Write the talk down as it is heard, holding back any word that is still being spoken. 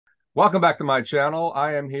Welcome back to my channel.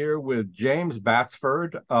 I am here with James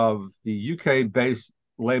Batsford of the UK-based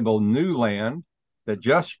label New Land that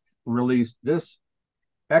just released this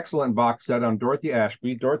excellent box set on Dorothy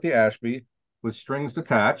Ashby with strings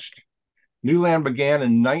attached. New Land began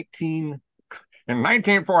in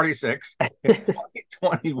 1946. In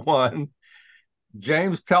 2021,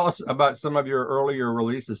 James, tell us about some of your earlier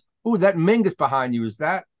releases. Ooh, that Mingus behind you, is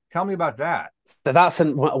that? Tell me about that. So that's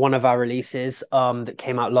one of our releases that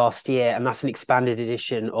came out last year, and that's an expanded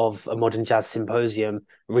edition of a Modern Jazz Symposium,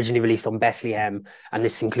 originally released on Bethlehem, and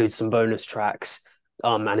this includes some bonus tracks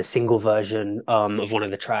and a single version of one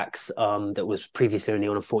of the tracks that was previously only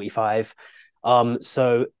on a 45.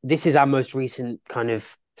 So this is our most recent kind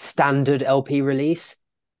of standard LP release.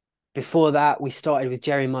 Before that, we started with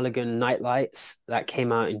Jerry Mulligan Nightlights that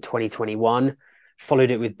came out in 2021,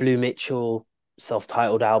 followed it with Blue Mitchell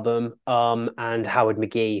self-titled album, and Howard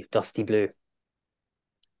McGee, Dusty Blue.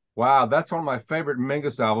 Wow, that's one of my favorite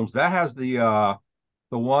Mingus albums. That has the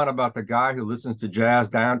one about the guy who listens to jazz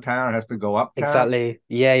downtown and has to go uptown. Exactly.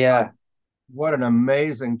 Yeah, Uh, yeah. what an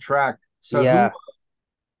amazing track. So who Yeah.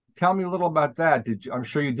 tell me a little about that? I'm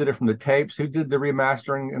sure you did it from the tapes. Who did the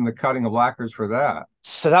remastering and the cutting of lacquers for that?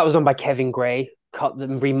 So that was done by Kevin Gray, cut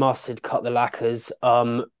them remastered, cut the lacquers.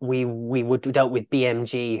 We would dealt with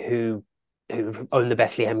BMG who own the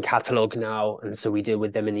Bethlehem catalog now, and so we deal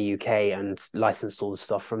with them in the UK and licensed all the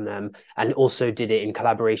stuff from them, and also did it in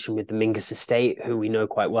collaboration with the Mingus estate, who we know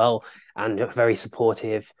quite well and are very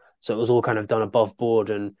supportive. So it was all kind of done above board,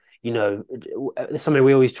 and something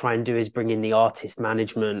we always try and do is bring in the artist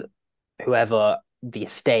management, whoever the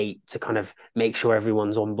estate, to kind of make sure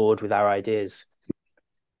everyone's on board with our ideas.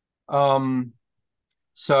 Um,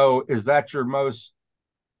 so is that your most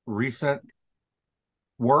recent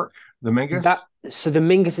work, the That Mingus? so the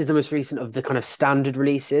Mingus is the most recent of the kind of standard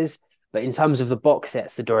releases, but in terms of the box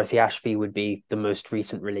sets, the Dorothy Ashby would be the most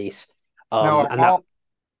recent release. Now, And that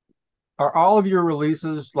are all of your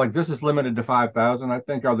releases like this is limited to 5,000, I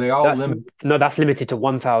think. Are they all that's limited? no, that's limited to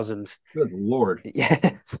 1,000. Good Lord.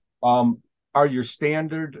 Yeah, Um, are your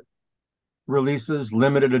standard releases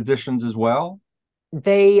limited editions as well?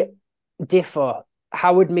 they differ.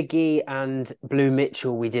 Howard McGee and Blue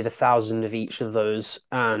Mitchell, we did 1,000 of each of those,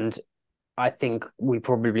 and I think we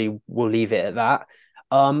probably will leave it at that.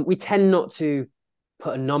 We tend not to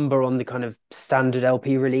put a number on the kind of standard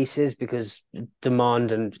LP releases because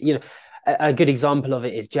demand and a good example of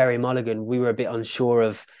it is Jerry Mulligan. We were a bit unsure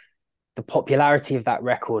of the popularity of that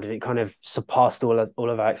record, and it kind of surpassed all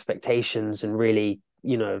of our expectations. And really,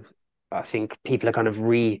 I think people are kind of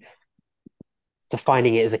redefining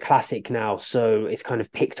it as a classic now. So it's kind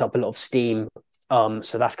of picked up a lot of steam.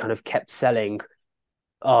 So that's kind of kept selling.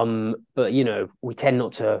 But we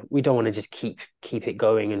don't want to just keep it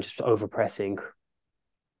going and just overpressing.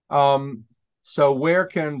 Um, so where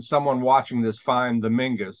can someone watching this find the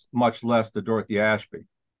Mingus, much less the Dorothy Ashby?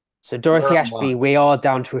 So Where Dorothy Ashby, online? we are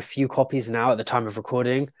down to a few copies now at the time of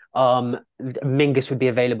recording. Mingus would be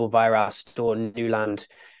available via our store, Newland,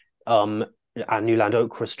 our Newland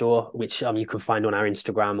Okra store, which you can find on our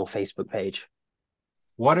Instagram or Facebook page.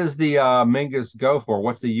 What does the Mingus go for?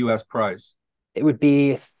 What's the US price? It would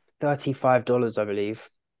be $35, I believe.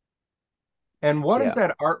 And what is Yeah.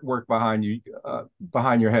 that artwork behind you,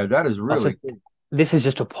 behind your head? That is Oh, so really cool. this is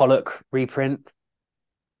just a Pollock reprint.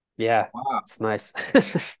 Yeah, Wow, it's nice.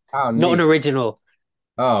 how Not an neat. original.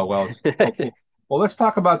 Oh, well, it's so cool. Well, let's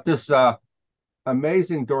talk about this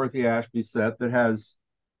amazing Dorothy Ashby set that has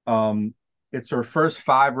it's her first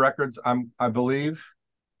five records, I believe.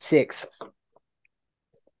 Six.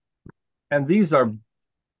 And these are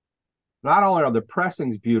not only are the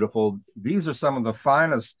pressings beautiful, these are some of the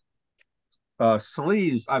finest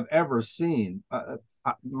sleeves I've ever seen.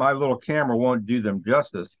 My little camera won't do them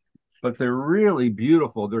justice, but they're really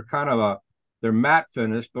beautiful. They're kind of they're matte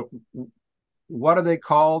finish, but what are they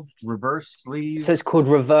called? Reverse sleeve? So it's called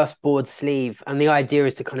reverse board sleeve, and the idea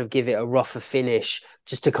is to kind of give it a rougher finish,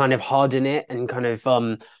 just to kind of harden it and kind of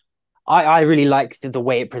I really like the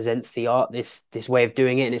way it presents the art, this way of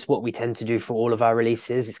doing it, and it's what we tend to do for all of our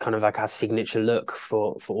releases. It's kind of like our signature look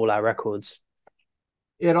for all our records.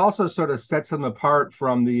 It also sort of sets them apart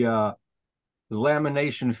from the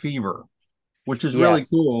lamination fever, which is Yeah, really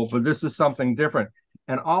cool, but this is something different.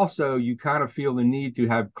 And also, you kind of feel the need to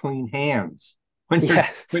have clean hands when you're yeah,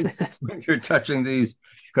 when you're touching these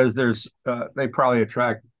because there's they probably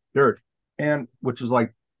attract dirt, and which is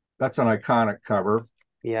like that's an iconic cover.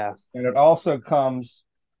 yeah. And it also comes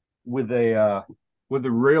with a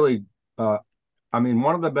really I mean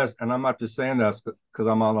one of the best, and I'm not just saying this because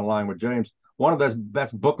I'm on the line with James, one of the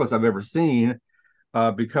best booklets I've ever seen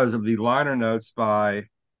because of the liner notes by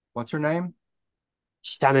What's her name?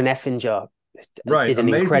 Shannon Effinger Right, did an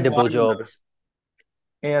amazing incredible liner job. notes.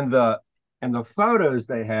 And the photos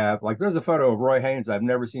they have, like there's a photo of Roy Haynes I've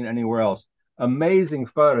never seen anywhere else. Amazing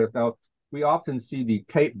photos. Now we often see the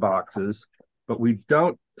tape boxes, but we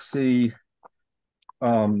don't see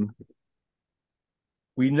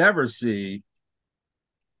we never see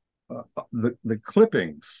the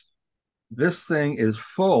clippings. This thing is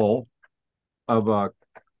full of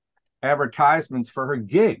advertisements for her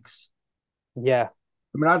gigs. Yeah.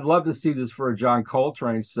 I mean, I'd love to see this for a John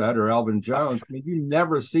Coltrane set or Elvin Jones. I mean, you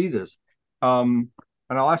never see this. And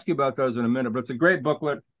I'll ask you about those in a minute, but it's a great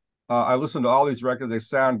booklet. I listened to all these records. They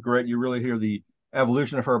sound great. You really hear the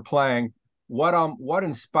evolution of her playing. What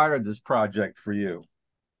inspired this project for you?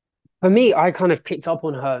 For me, I kind of picked up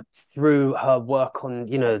on her through her work on,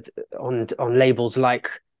 on labels like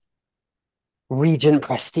Regent,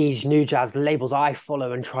 Prestige, New Jazz, the labels I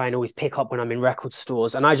follow and try and always pick up when I'm in record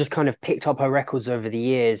stores. And I just kind of picked up her records over the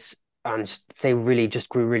years, and they really just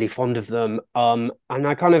grew really fond of them. And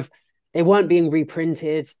I kind of they weren't being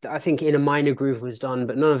reprinted. I think In a Minor Groove was done,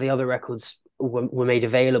 but none of the other records were made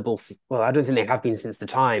available. Well, I don't think they have been since the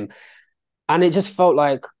time. And it just felt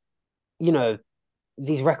like, you know,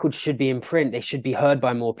 these records should be in print. They should be heard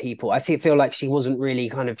by more people. I feel like she wasn't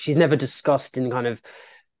really she's never discussed in kind of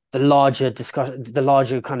the larger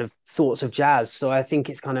kind of thoughts of jazz. So I think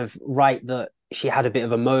it's kind of right that she had a bit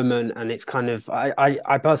of a moment, and it's kind of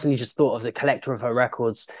I personally just thought as a collector of her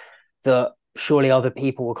records that surely other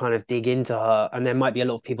people will kind of dig into her, and there might be a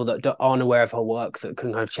lot of people that aren't aware of her work that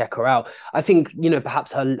can kind of check her out. I think,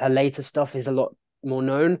 perhaps her later stuff is a lot more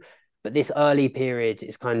known, but this early period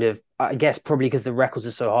is kind of, I guess, probably because the records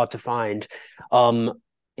are so hard to find,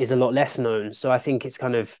 is a lot less known. So I think it's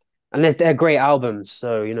kind of, and they're great albums.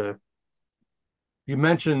 So, You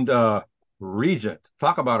mentioned Regent.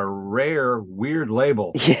 Talk about a rare, weird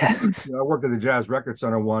label. yeah. I work at the Jazz Record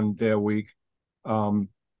Center one day a week.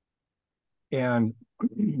 And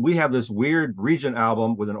we have this weird Regent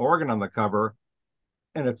album with an organ on the cover,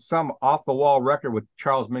 and it's some off the wall record with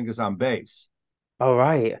Charles Mingus on bass. All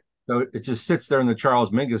right. So it just sits there in the Charles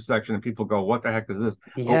Mingus section, and people go, "What the heck is this?"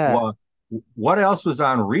 Yeah. What else was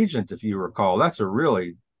on Regent, if you recall? That's a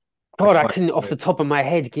really God, I couldn't off the eclectic. top of my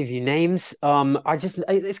head give you names.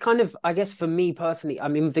 It's kind of, I guess for me personally, I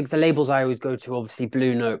mean, the labels I always go to, obviously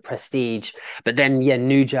Blue Note, Prestige, but then yeah,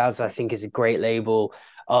 New Jazz I think is a great label.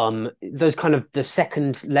 Those kind of the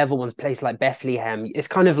second level ones, place like Bethlehem, it's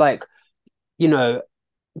kind of like, you know,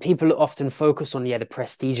 people often focus on the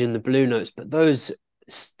Prestige and the Blue Notes, but those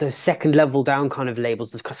second level down kind of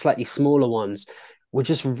labels, the slightly smaller ones, were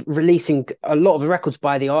just releasing a lot of the records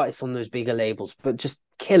by the artists on those bigger labels, but just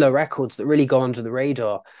killer records that really go under the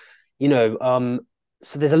radar, you know.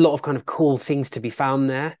 So there's a lot of kind of cool things to be found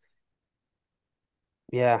there.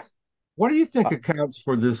 Yeah. What do you think accounts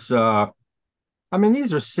for this? I mean,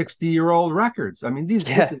 these are 60-year-old records. I mean, this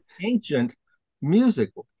Yeah. is ancient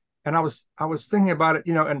music. And I was thinking about it,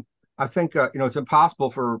 and I think it's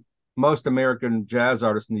impossible for most American jazz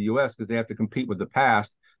artists in the US because they have to compete with the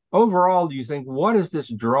past. Overall, do you think what is this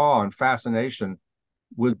draw and fascination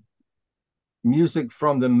with music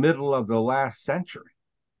from the middle of the last century?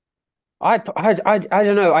 I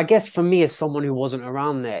don't know. I guess for me, as someone who wasn't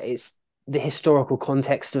around there, it's the historical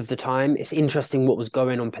context of the time. It's interesting what was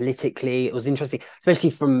going on politically. It was interesting,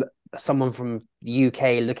 especially from someone from the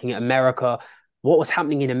UK looking at America, what was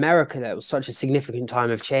happening in America. That was such a significant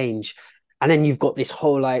time of change. And then you've got this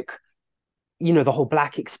whole the whole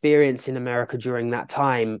black experience in America during that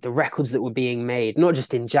time, the records that were being made, not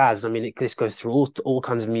just in jazz. I mean, this goes through all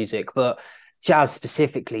kinds of music, but jazz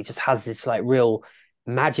specifically just has this like real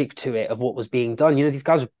magic to it of what was being done. These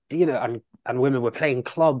guys were, and women were playing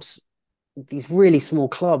clubs, these really small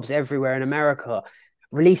clubs everywhere in America,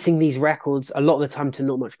 releasing these records a lot of the time to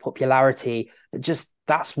not much popularity, but just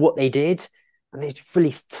that's what they did. And they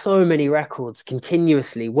released so many records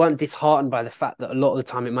continuously, weren't disheartened by the fact that a lot of the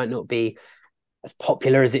time it might not be as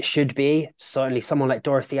popular as it should be. Certainly someone like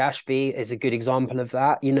Dorothy Ashby is a good example of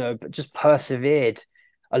that, but just persevered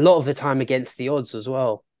a lot of the time against the odds as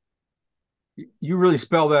well. You really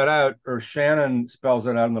spell that out, or Shannon spells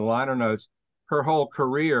it out in the liner notes. Her whole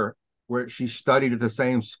career, where she studied at the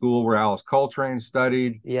same school where Alice Coltrane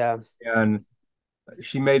studied, Yeah. and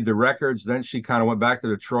she made the records. Then she kind of went back to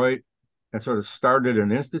Detroit and sort of started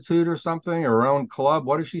an institute or something, her own club.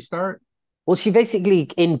 What did she start? Well, she basically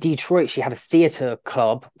in Detroit, she had a theater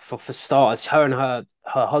club for starters. Her and her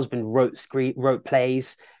husband wrote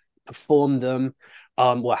plays, performed them,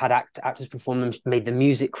 had actors perform them, made the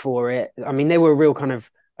music for it. I mean, they were a real kind of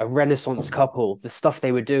a Renaissance couple. The stuff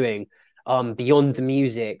they were doing, beyond the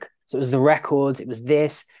music, So it was the records, it was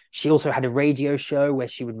this. She also had a radio show where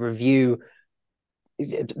she would review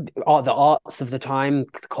the arts of the time,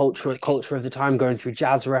 the culture of the time, going through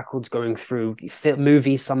jazz records, going through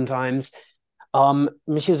movies sometimes. I mean,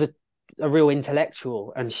 she was a real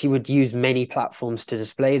intellectual, and she would use many platforms to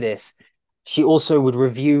display this. She also would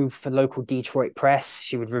review for local Detroit press.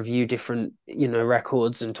 She would review different,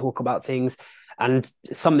 records and talk about things. And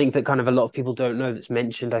something that kind of a lot of people don't know that's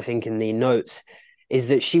mentioned, I think, in the notes is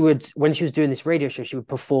that she would, when she was doing this radio show, she would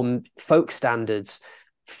perform folk standards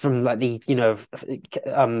from like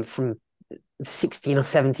from 16 or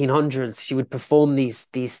 1700s. She would perform this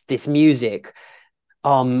music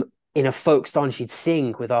in a folk style, and she'd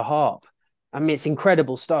sing with her harp. I mean, it's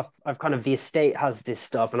incredible stuff. The estate has this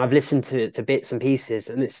stuff, and I've listened to bits and pieces,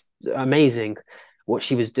 and it's amazing what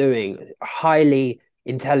she was doing. A highly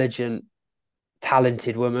intelligent,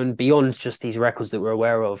 talented woman beyond just these records that we're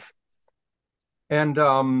aware of. And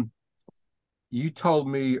you told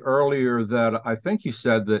me earlier that I think you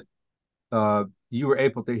said that you were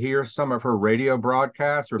able to hear some of her radio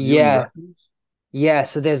broadcasts reviewing Yeah, records. yeah.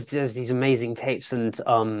 So there's these amazing tapes,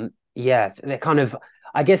 and yeah, they're kind of.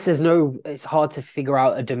 I guess it's hard to figure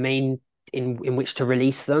out a domain in which to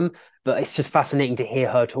release them, but it's just fascinating to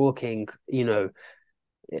hear her talking.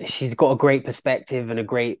 She's got a great perspective and a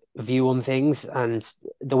great view on things, and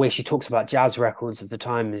the way she talks about jazz records of the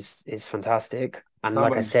time is fantastic. And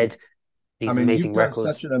like I Somebody, said, I these mean, you've amazing done such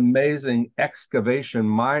records. an amazing excavation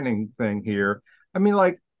mining thing here. I mean,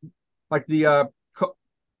 like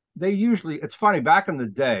they usually, it's funny, back in the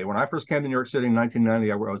day when I first came to New York City in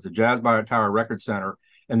 1990, I was the Jazz by Tower Record Center,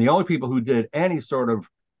 and the only people who did any sort of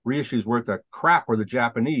reissues worth of crap were the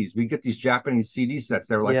Japanese. We get these Japanese CD sets.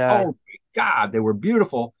 They were like, Yeah, oh my God, they were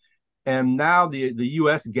beautiful. And now the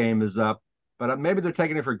US game is up, but maybe they're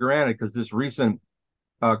taking it for granted because this recent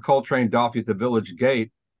Coltrane Dolphy at the Village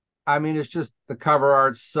Gate, I mean, it's just the cover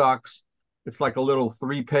art sucks. It's like a little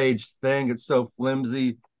 3-page thing. It's so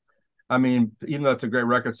flimsy. I mean, even though it's a great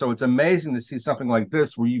record, so it's amazing to see something like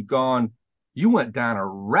this where you went down a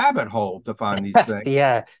rabbit hole to find these things.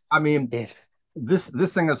 yeah. I mean, If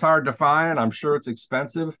this thing is hard to find. I'm sure it's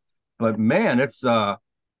expensive, but man, it's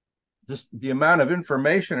just the amount of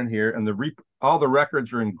information in here, and all the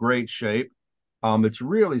records are in great shape. It's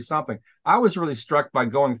really something. I was really struck by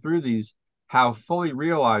going through these, how fully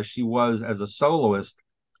realized she was as a soloist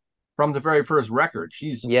from the very first record.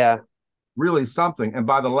 She's yeah, really something. And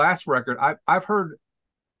by the last record, I've heard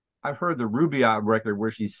the Rubaiyat record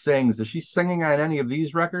where she sings. Is she singing on any of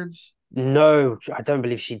these records? no, I don't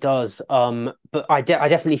believe she does. But I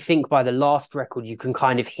definitely think by the last record you can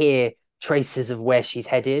kind of hear traces of where she's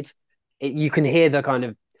headed. You can hear the kind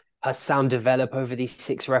of her sound develop over these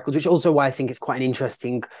 6 records, which also why I think it's quite an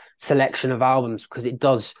interesting selection of albums, because it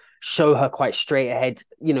does show her quite straight ahead,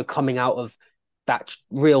 coming out of that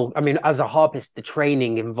real, I mean, as a harpist, the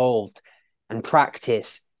training involved and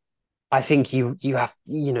practice. I think you have,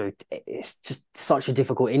 it's just such a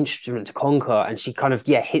difficult instrument to conquer. And she kind of,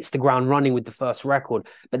 hits the ground running with the first record,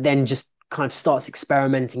 but then just kind of starts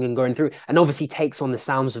experimenting and going through, and obviously takes on the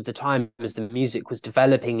sounds of the time as the music was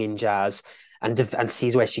developing in jazz, and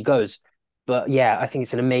sees where she goes. But yeah, I think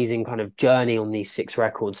it's an amazing kind of journey on these 6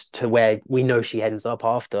 records to where we know she ends up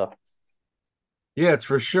after. Yeah, it's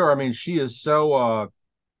for sure. I mean, she is so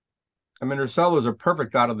I mean, her solos are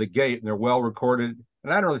perfect out of the gate and they're well recorded.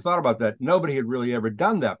 And I hadn't really thought about that. Nobody had really ever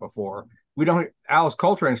done that before. We don't Alice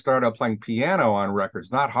Coltrane started out playing piano on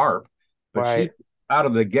records, not harp, but Right. she out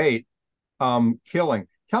of the gate, killing.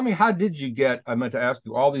 Tell me, how did you get, I meant to ask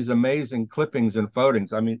you, all these amazing clippings and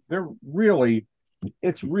photings? I mean,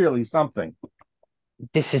 it's really something.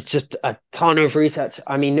 This is just a ton of research.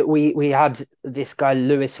 I mean, we had this guy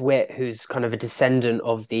Lewis Witt, who's kind of a descendant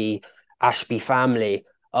of the Ashby family.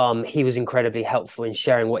 He was incredibly helpful in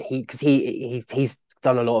sharing what because he's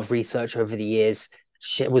done a lot of research over the years.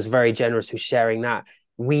 Was very generous with sharing that.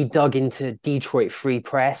 We dug into Detroit Free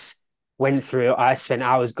Press, went through. I spent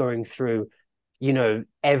hours going through,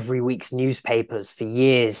 every week's newspapers for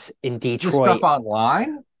years in Is this stuff Detroit.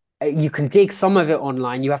 online? You can dig some of it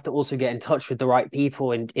online. You have to also get in touch with the right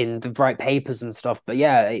people in the right papers and stuff. But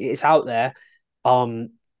yeah, it's out there. And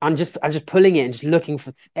just pulling it and just looking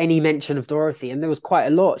for any mention of Dorothy, and there was quite a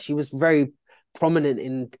lot. She was very prominent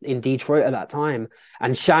in Detroit at that time.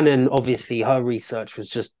 And Shannon, obviously, her research was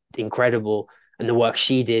just incredible, and the work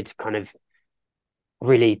she did kind of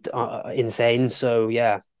really insane. So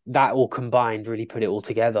yeah, that all combined really put it all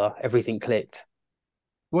together. Everything clicked.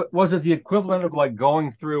 What was it, the equivalent of like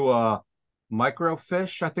going through a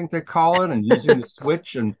microfiche, I think they call it, and using the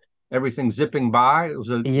switch and everything zipping by? It was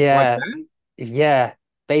like Yeah, that? yeah.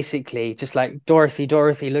 basically, just like Dorothy,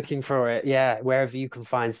 Dorothy, looking for it. Yeah, wherever you can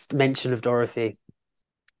find mention of Dorothy.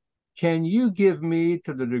 Can you give me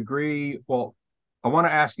to the degree? Well, I want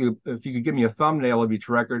to ask you if you could give me a thumbnail of each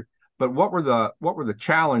record. But what were the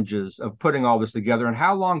challenges of putting all this together, and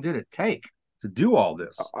how long did it take to do all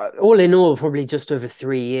this? All in all, probably just over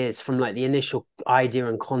 3 years from like the initial idea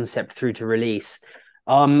and concept through to release.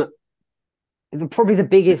 Um, probably the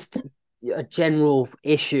biggest general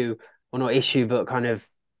issue, or not issue, but kind of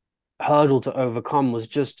hurdle to overcome was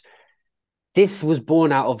just this was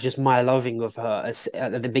born out of just my loving of her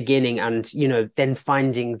at the beginning, and then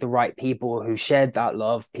finding the right people who shared that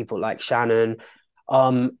love, people like Shannon.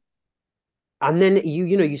 Um, and then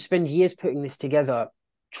you spend years putting this together,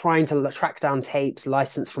 trying to track down tapes,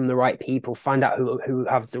 license from the right people, find out who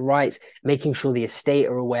has the rights, making sure the estate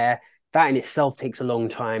are aware. That in itself takes a long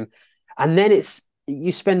time, and then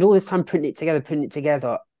you spend all this time putting it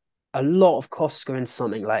together. A lot of costs go into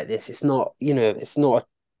something like this. It's not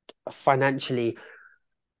a financially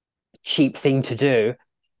cheap thing to do,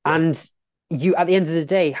 Yeah. and you at the end of the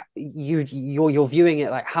day, you're viewing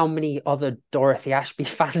it like how many other Dorothy Ashby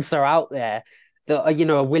fans are out there that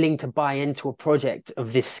are willing to buy into a project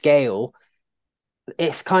of this scale.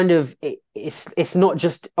 It's kind of it's not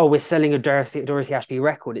just, oh, we're selling a Dorothy Ashby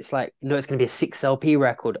record. It's like, no, it's going to be a 6 LP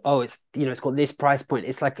record. Oh, it's got this price point.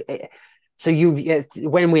 It's like so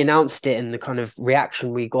when we announced it and the kind of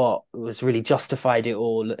reaction we got was really justified it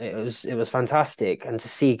all. It was fantastic, and to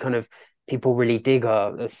see kind of people really dig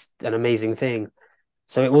her, that's an amazing thing.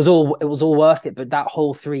 So it was all worth it. But that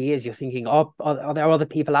whole 3 years, you're thinking, are there other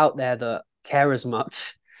people out there that care as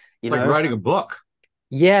much? You Like know, writing a book.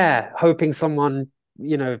 yeah, hoping someone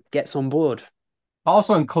gets on board.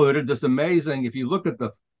 Also included, just amazing. If you look at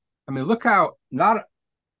I mean, look how not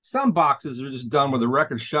some boxes are just done with the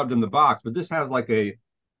record shoved in the box, but this has like a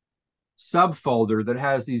subfolder that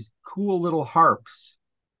has these cool little harps,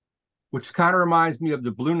 which kind of reminds me of the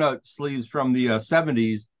Blue Note sleeves from the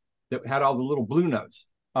 70s that had all the little blue notes.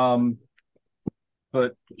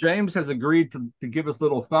 But James has agreed to give us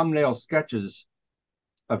little thumbnail sketches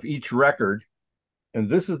of each record. And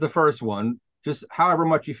this is the first one. Just however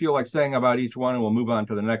much you feel like saying about each one, and we'll move on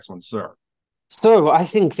to the next one, sir. So I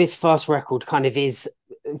think this first record kind of is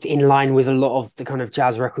in line with a lot of the kind of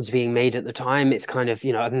jazz records being made at the time. It's kind of,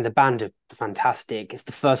 I mean, the band are fantastic. It's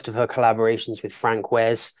the first of her collaborations with Frank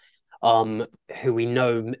Wes, who we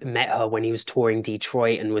know met her when he was touring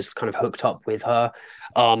Detroit and was kind of hooked up with her,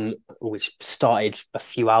 which started a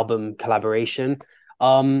few album collaboration.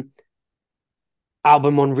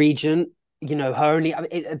 Album on Regent, her only. I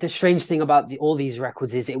mean, the strange thing about all these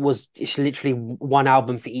records is it's literally one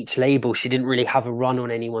album for each label. She didn't really have a run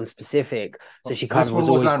on anyone specific, so she kind This of one was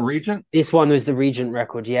was always. on Regent. This one was the Regent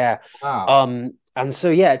record, yeah. Wow. And so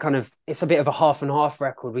yeah, kind of it's a bit of a half and half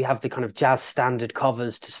record. We have the kind of jazz standard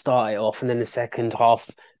covers to start it off, and then the second half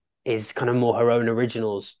is kind of more her own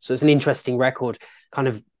originals. So it's an interesting record, kind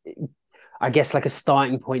of, I guess, like a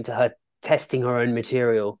starting point to her testing her own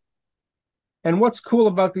material. And what's cool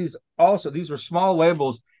about these also, these are small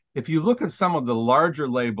labels. If you look at some of the larger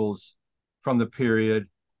labels from the period,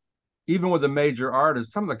 even with the major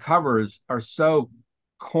artists, some of the covers are so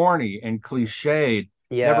corny and cliched.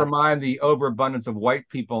 Never Yeah, mind the overabundance of white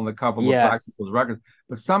people on the cover with yeah, black people's records,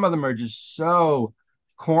 but some of them are just so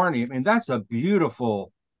corny. I mean, that's a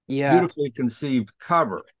beautiful, yeah. beautifully conceived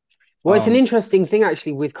cover. Well, it's an Um, interesting thing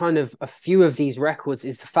actually with kind of a few of these records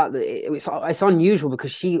is the fact that it's unusual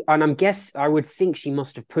because I would think she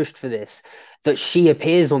must have pushed for this, that she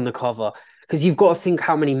appears on the cover, because you've got to think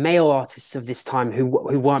how many male artists of this time who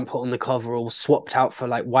weren't put on the cover or swapped out for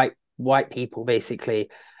like white people basically.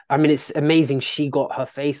 I mean, it's amazing she got her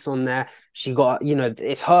face on there. She got,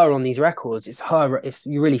 it's her on these records. It's her.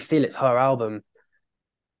 You really feel it's her album.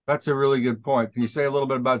 that's a really good point. Can you say a little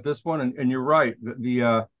bit about this one? And you're right.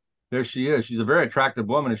 There she is. She's a very attractive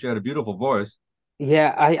woman, and she had a beautiful voice.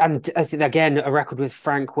 Yeah, and I think again a record with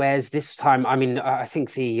Frank Wes. This time, I mean, I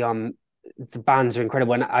think the bands are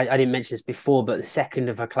incredible. And I didn't mention this before, but the second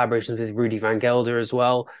of her collaborations with Rudy Van Gelder as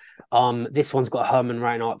well. This one's got Herman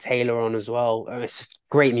Reinhardt Taylor on as well. It's just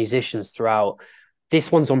great musicians throughout.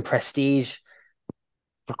 This one's on Prestige,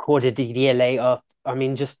 recorded a year later. I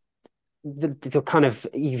mean, just the kind of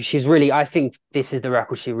she's really. I think this is the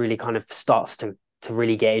record she really kind of starts to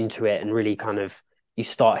really get into it and really kind of you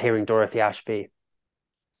start hearing Dorothy Ashby.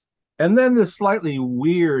 And then this slightly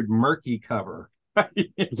weird, murky cover.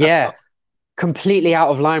 Yeah, completely out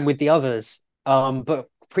of line with the others. But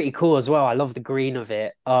pretty cool as well. I love the green of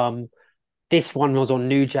it. This one was on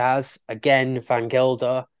New Jazz again, Van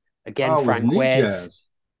Gelder, again Oh, it was Frank New Wes. Jazz.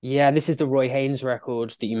 Yeah, and this is the Roy Haynes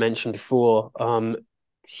record that you mentioned before.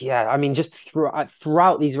 yeah, I mean, just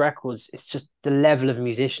throughout these records, it's just the level of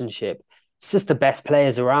musicianship. It's just the best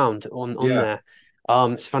players around on Yeah. there.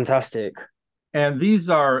 It's fantastic. And these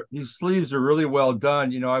sleeves are really well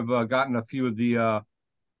done. I've gotten a few of the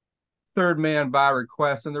third man by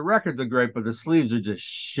request, and the records are great, but the sleeves are just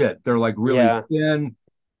shit. They're like really Yeah, thin.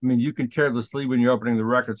 I mean, you can tear the sleeve when you're opening the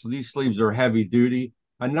record. So these sleeves are heavy duty.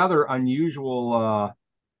 Another unusual,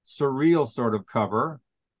 surreal sort of cover.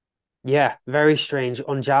 yeah, very strange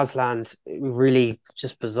on Jazzland. Really,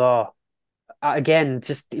 just bizarre. Again,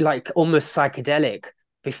 just like almost psychedelic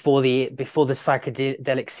before the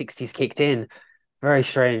psychedelic 60s kicked in. Very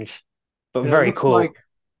strange, but And very cool.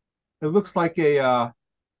 it looks like a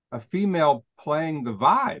female playing the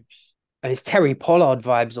vibes. And it's Terry Pollard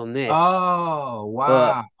vibes on this, Oh, but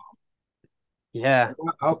wow. yeah,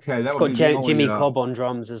 Okay, that it's would got be the only Jimmy Cobb on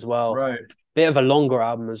drums as well. right. Bit of a longer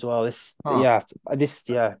album as well. Huh. Yeah,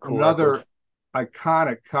 cool record. Another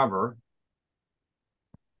iconic cover.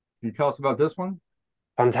 Can you tell us about this one?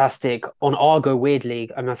 Fantastic on Argo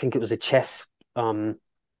weirdly. I mean, I think it was a chess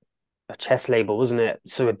label, wasn't it?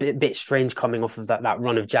 So a bit strange coming off of that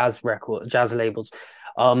run of jazz labels.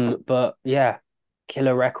 But yeah,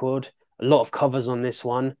 killer record. A lot of covers on this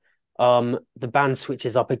one. The band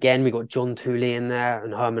switches up again. We got John Tooley in there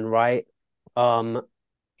and Herman Wright. Um,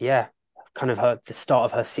 yeah, kind of the start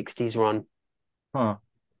of her 60s run. Huh.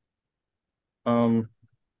 Um,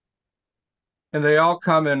 and they all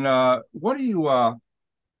come in what do you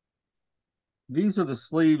these are the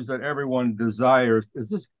sleeves that everyone desires. Is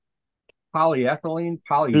this polyethylene,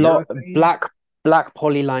 polyurethane, Black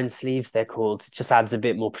polyline sleeves, they're called. It just adds a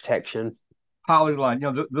bit more protection. polyline?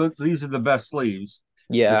 These are the best sleeves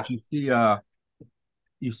Yeah, that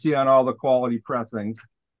you see on all the quality pressings.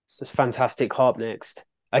 it's just fantastic harp next.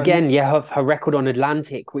 And Again, yeah, her record on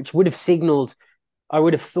Atlantic, which would have signaled, I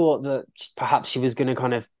would have thought that perhaps she was going to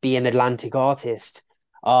kind of be an Atlantic artist.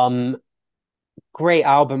 Um, Great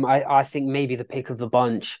album. I think maybe the pick of the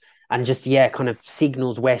bunch, and just yeah, kind of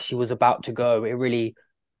signals where she was about to go. It really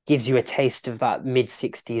gives you a taste of that mid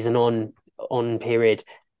 60s and on period.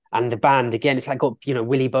 And the band again, it's like got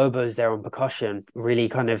Willie Bobo's there on percussion, really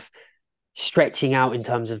kind of stretching out in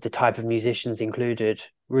terms of the type of musicians included.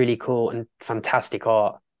 Really cool and fantastic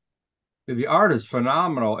art. the art is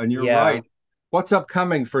phenomenal, and you're Yeah. right. What's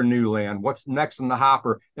upcoming for Newland? What's next in the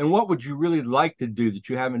hopper? And what would you really like to do that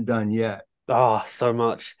you haven't done yet? Oh, so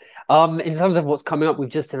much. In terms of what's coming up, we've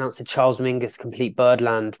just announced a Charles Mingus Complete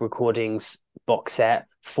Birdland recordings box set,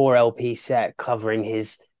 4 LP set covering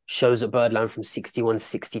his shows at Birdland from 61 to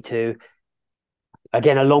 62.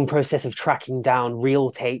 Again, a long process of tracking down real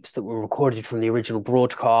tapes that were recorded from the original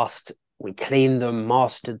broadcast. We cleaned them,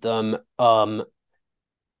 mastered them.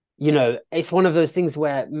 It's one of those things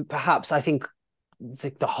where perhaps I think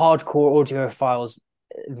the hardcore audiophiles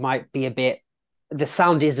might be a bit, the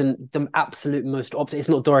sound isn't the absolute most it's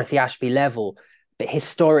not Dorothy Ashby level, but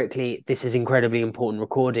historically this is incredibly important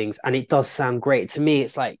recordings and it does sound great. To me,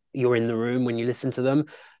 it's like you're in the room when you listen to them.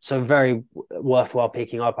 So very worthwhile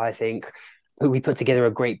picking up, I think. We put together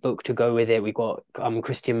a great book to go with it. We got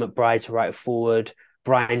Christian McBride to write a forward.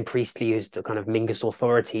 Brian Priestley, who's the kind of Mingus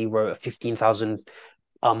authority, wrote a 15,000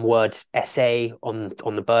 word essay on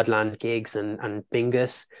the Birdland gigs and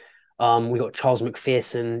Mingus. We got Charles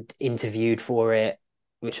McPherson interviewed for it,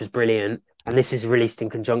 which was brilliant. And this is released in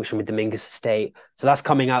conjunction with the Mingus estate. So that's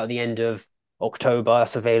coming out at the end of October.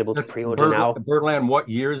 That's available to That's pre-order now. Birdland. What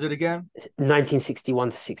year is it again? 1961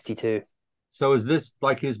 to 62. So is this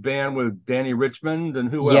like his band with Danny Richmond and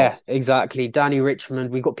who Yeah, else? exactly. Danny Richmond.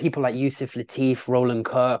 We've got people like Yusuf Lateef, Roland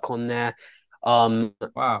Kirk on there. Um,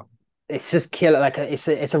 Wow. it's just killer. Like it's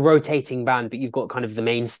a rotating band, but you've got kind of the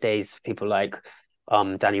mainstays, people like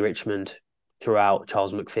Danny Richmond throughout,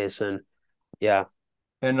 Charles McPherson. Yeah,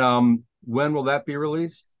 And when will that be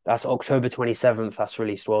released? that's October 27th. That's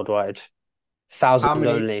released worldwide. How 1,000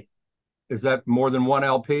 many only. is that more than one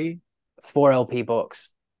LP? 4 LP box.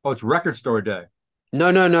 Oh, it's Record Store Day. No,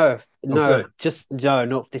 Oh, good. just no,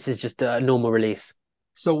 not this is just a normal release.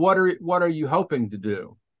 So what are you hoping to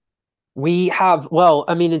do? We have, well,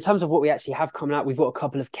 I mean, in terms of what we actually have coming out, we've got a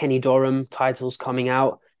couple of Kenny Dorham titles coming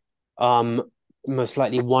out. Um, Most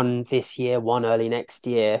likely one this year, one early next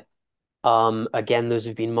year. Again, those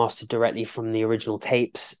have been mastered directly from the original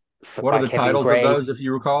tapes What are by the Kevin titles of Gray. those, if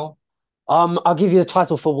you recall? I'll give you the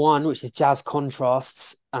title for one, which is Jazz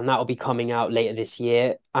Contrasts, and that'll be coming out later this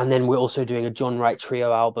year. And then we're also doing a John Wright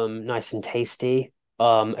trio album, Nice and Tasty.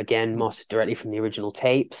 Again, mastered directly from the original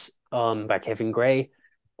tapes, by Kevin Gray,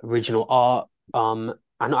 original art.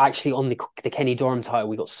 And actually on the Kenny Dorham title,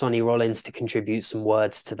 we got Sonny Rollins to contribute some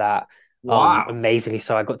words to that. Wow. Amazingly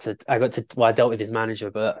so. Well, I dealt with his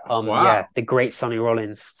manager, but yeah, Wow. the great Sonny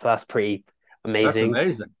Rollins. So that's pretty That's amazing.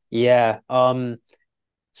 amazing. Yeah.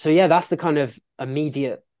 So yeah, that's the kind of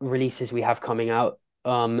immediate releases we have coming out.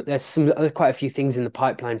 There's quite a few things in the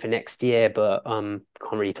pipeline for next year, but can't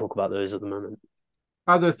really talk about those at the moment.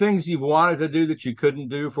 Are there things you've wanted to do that you couldn't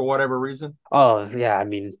do for whatever reason? Oh yeah, I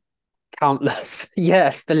mean countless.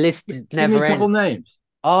 Yeah, the list Give me a never couple ends. names.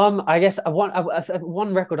 I guess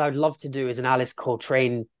one record I'd love to do is an Alice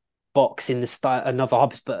Coltrane box in the style, another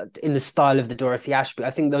Hobbs, but in the style of the Dorothy Ashby.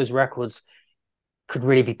 I think those records could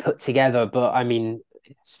really be put together, but I mean,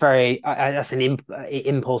 it's very that's an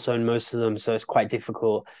impulse on most of them, so it's quite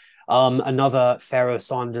difficult. Another Pharaoh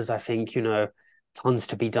Sanders, I think, tons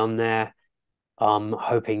to be done there.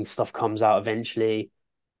 Hoping stuff comes out eventually.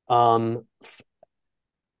 Um,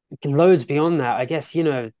 Loads beyond that, I guess,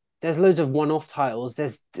 there's loads of one-off titles.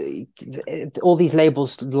 There's all these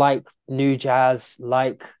labels like New Jazz,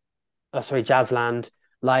 like Jazzland,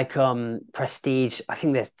 like Prestige. I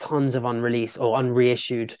think there's tons of unreleased or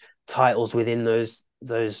unreissued titles within those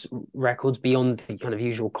records beyond the kind of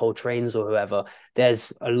usual Coltrane's or whoever.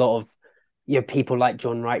 There's a lot of people like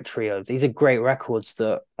John Wright Trio. These are great records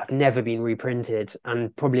that have never been reprinted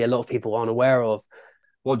and probably a lot of people aren't aware of.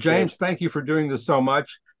 Well, There's, James, thank you for doing this so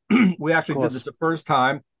much. We of actually did this course. the first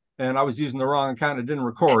time, and I was using the wrong account and didn't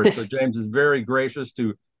record. So James is very gracious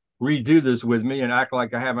to redo this with me and act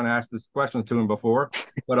like I haven't asked this question to him before.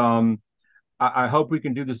 But I hope we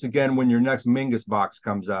can do this again when your next Mingus box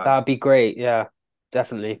comes out. That'd be great. Yeah,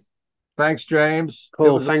 definitely. Thanks, James. It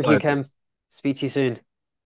Cool. was a Thank you, pleasure. Ken. Speak to you soon.